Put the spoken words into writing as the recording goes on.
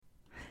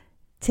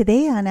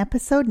Today on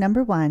episode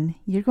number 1,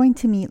 you're going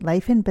to meet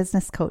life and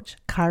business coach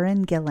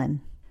Karen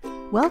Gillen.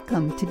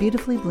 Welcome to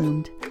Beautifully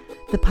Bloomed,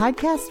 the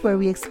podcast where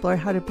we explore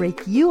how to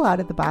break you out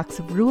of the box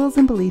of rules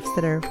and beliefs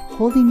that are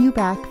holding you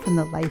back from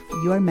the life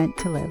you are meant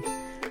to live.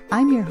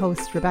 I'm your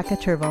host, Rebecca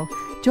Turvo.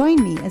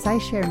 Join me as I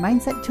share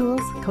mindset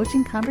tools,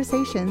 coaching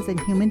conversations, and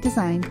human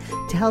design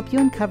to help you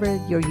uncover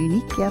your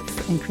unique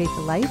gifts and create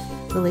the life,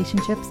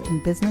 relationships,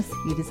 and business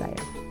you desire.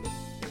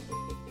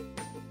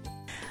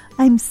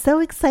 I'm so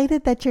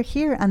excited that you're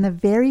here on the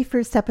very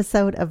first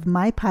episode of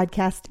my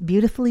podcast,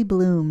 Beautifully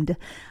Bloomed.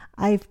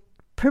 I've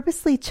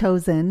purposely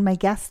chosen my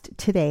guest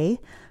today,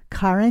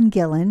 Karen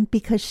Gillen,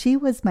 because she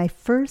was my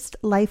first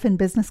life and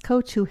business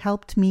coach who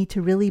helped me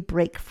to really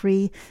break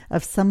free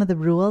of some of the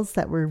rules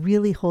that were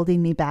really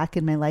holding me back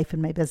in my life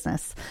and my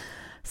business.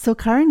 So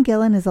Karen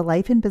Gillen is a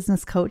life and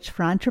business coach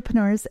for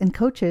entrepreneurs and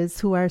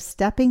coaches who are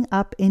stepping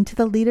up into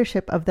the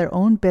leadership of their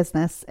own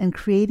business and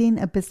creating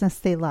a business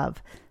they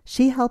love.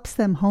 She helps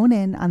them hone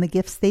in on the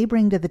gifts they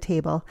bring to the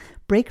table,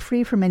 break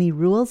free from any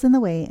rules in the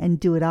way, and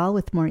do it all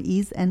with more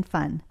ease and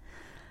fun.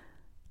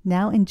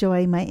 Now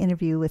enjoy my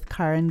interview with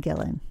Karen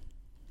Gillen.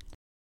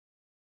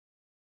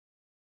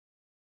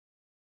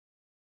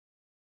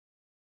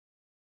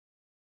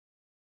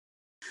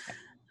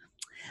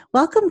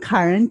 Welcome,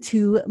 Karen,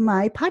 to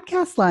my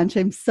podcast launch.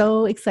 I'm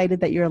so excited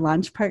that you're a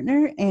launch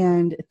partner,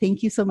 and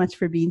thank you so much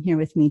for being here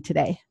with me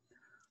today.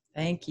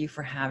 Thank you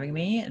for having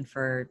me and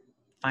for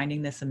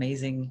finding this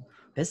amazing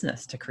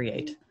business to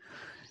create.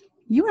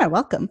 You are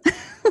welcome.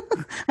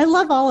 I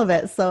love all of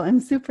it, so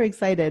I'm super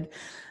excited.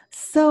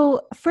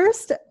 So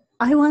first,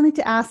 I wanted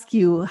to ask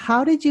you,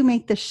 how did you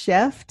make the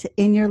shift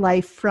in your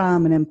life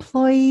from an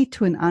employee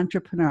to an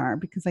entrepreneur?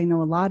 Because I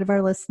know a lot of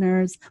our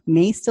listeners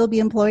may still be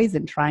employees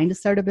and trying to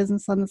start a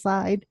business on the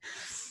side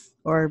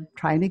or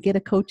trying to get a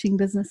coaching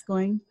business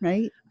going,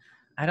 right?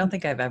 I don't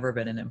think I've ever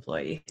been an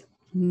employee.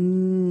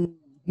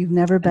 You've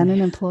never been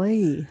an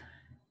employee.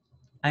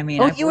 I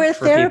mean, you were a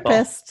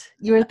therapist.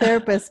 You were a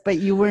therapist, but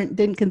you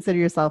didn't consider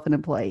yourself an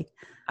employee.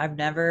 I've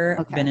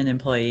never been an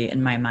employee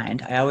in my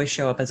mind. I always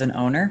show up as an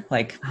owner.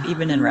 Like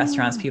even in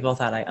restaurants, people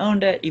thought I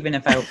owned it. Even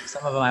if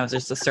some of them, I was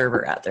just a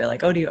server at. They're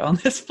like, "Oh, do you own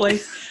this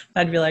place?"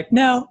 I'd be like,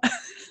 "No."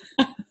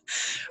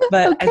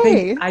 But I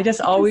think I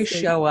just always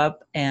show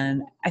up,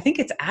 and I think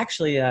it's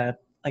actually a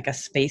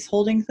space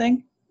holding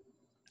thing.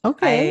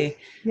 Okay.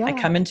 I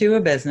come into a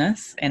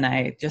business and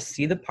I just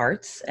see the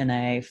parts and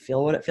I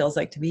feel what it feels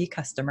like to be a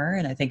customer,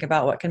 and I think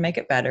about what can make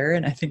it better,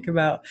 and I think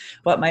about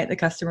what might the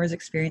customer's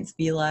experience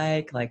be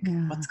like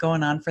what's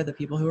going on for the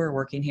people who are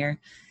working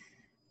here.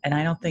 And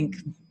I don't think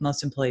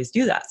most employees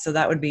do that. So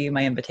that would be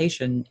my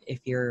invitation if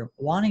you're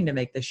wanting to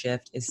make the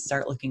shift, is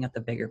start looking at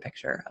the bigger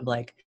picture of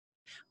what's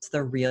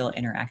the real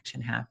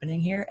interaction happening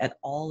here at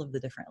all of the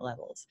different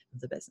levels of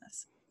the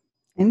business.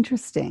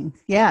 Interesting.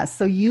 Yeah.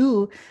 So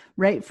you,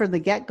 right from the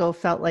get-go,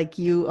 felt like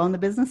you own the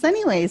business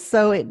anyway.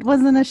 So it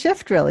wasn't a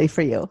shift really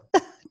for you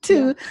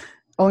to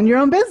own your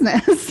own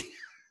business.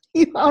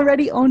 You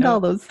already owned all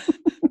those.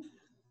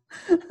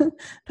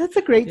 That's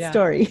a great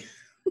story.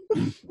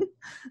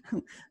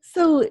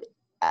 So,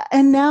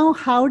 and now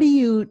how do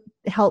you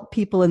help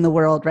people in the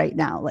world right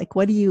now?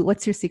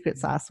 What's your secret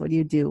sauce? What do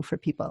you do for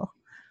people?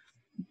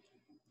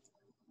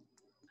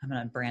 I'm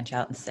going to branch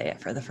out and say it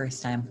for the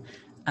first time.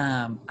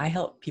 I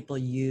help people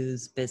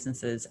use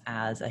businesses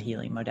as a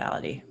healing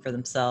modality for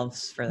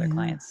themselves, for their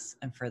clients,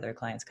 and for their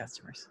clients'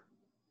 customers.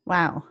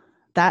 Wow.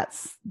 That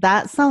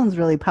sounds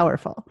really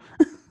powerful.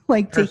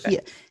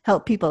 To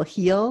help people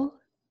heal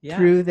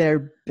through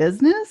their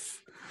business.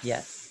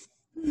 Yes.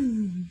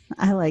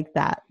 I like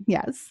that.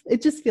 Yes.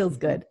 It just feels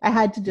good. I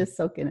had to just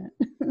soak in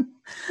it.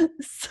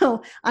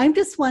 So I'm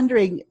just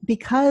wondering,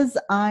 because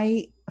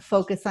I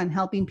focus on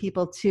helping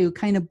people to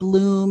kind of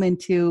bloom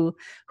into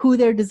who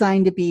they're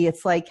designed to be,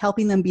 it's like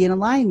helping them be in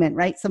alignment,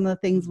 right? Some of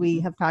the things we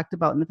have talked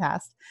about in the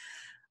past.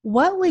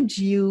 What would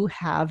you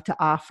have to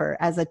offer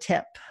as a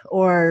tip,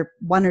 or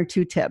one or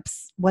two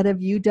tips? What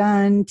have you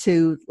done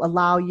to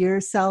allow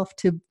yourself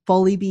to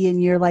fully be in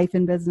your life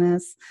and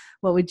business?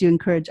 What would you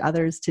encourage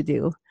others to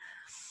do?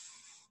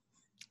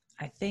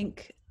 I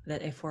think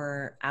that if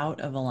we're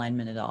out of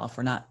alignment at all, if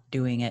we're not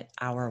doing it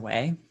our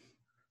way,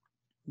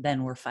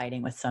 then we're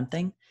fighting with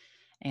something.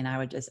 And I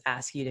would just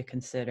ask you to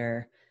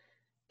consider,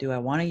 do I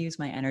want to use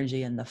my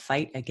energy in the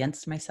fight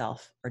against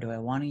myself, or do I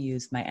want to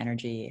use my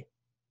energy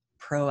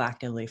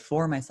proactively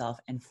for myself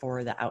and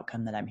for the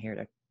outcome that I'm here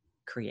to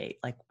create?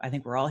 I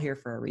think we're all here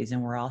for a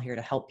reason. We're all here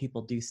to help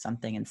people do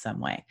something in some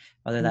way,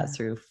 whether that's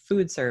through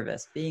food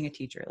service, being a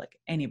teacher,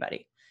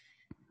 anybody.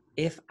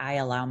 If I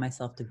allow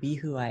myself to be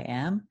who I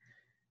am,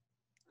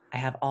 I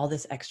have all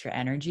this extra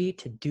energy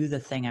to do the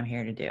thing I'm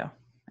here to do.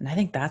 And I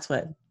think that's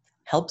what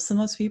helps the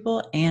most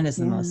people and is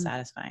the most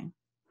satisfying.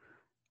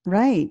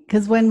 Right.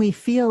 Because when we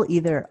feel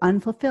either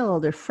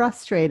unfulfilled or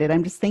frustrated,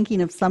 I'm just thinking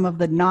of some of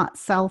the not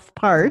self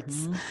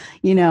parts,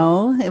 when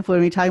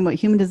we're talking about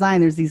human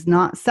design, there's these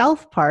not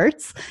self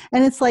parts.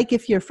 And it's like,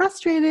 if you're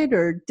frustrated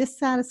or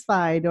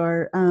dissatisfied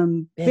or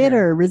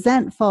bitter,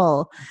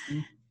 resentful,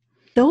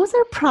 those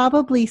are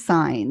probably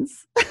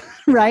signs,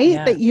 right?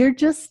 Yeah. That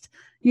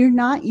you're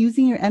not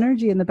using your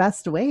energy in the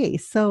best way.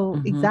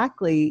 So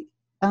exactly.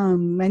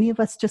 Many of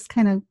us just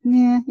kind of,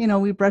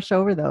 we brush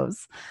over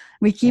those.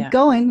 We keep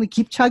going, we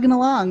keep chugging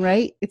along,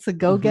 right? It's a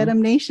go get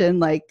 'em nation.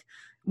 Like,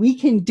 we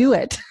can do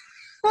it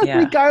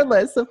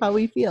regardless of how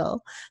we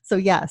feel. So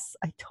yes,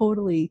 I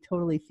totally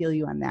feel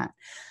you on that.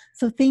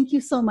 So thank you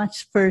so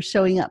much for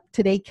showing up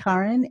today,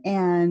 Karen,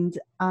 and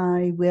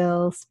I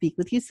will speak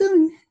with you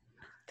soon.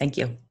 Thank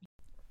you.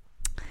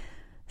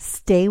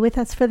 Stay with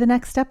us for the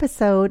next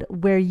episode,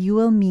 where you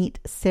will meet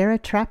Sarah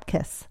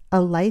Trapkiss,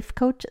 a life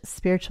coach,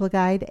 spiritual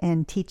guide,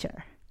 and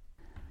teacher.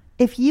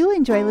 If you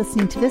enjoy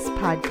listening to this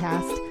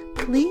podcast,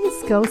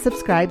 please go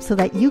subscribe so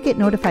that you get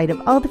notified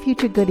of all the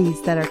future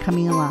goodies that are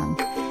coming along.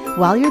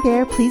 While you're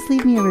there, please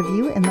leave me a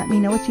review and let me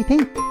know what you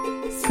think.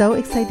 So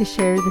excited to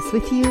share this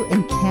with you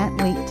and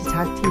can't wait to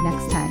talk to you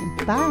next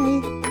time.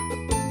 Bye.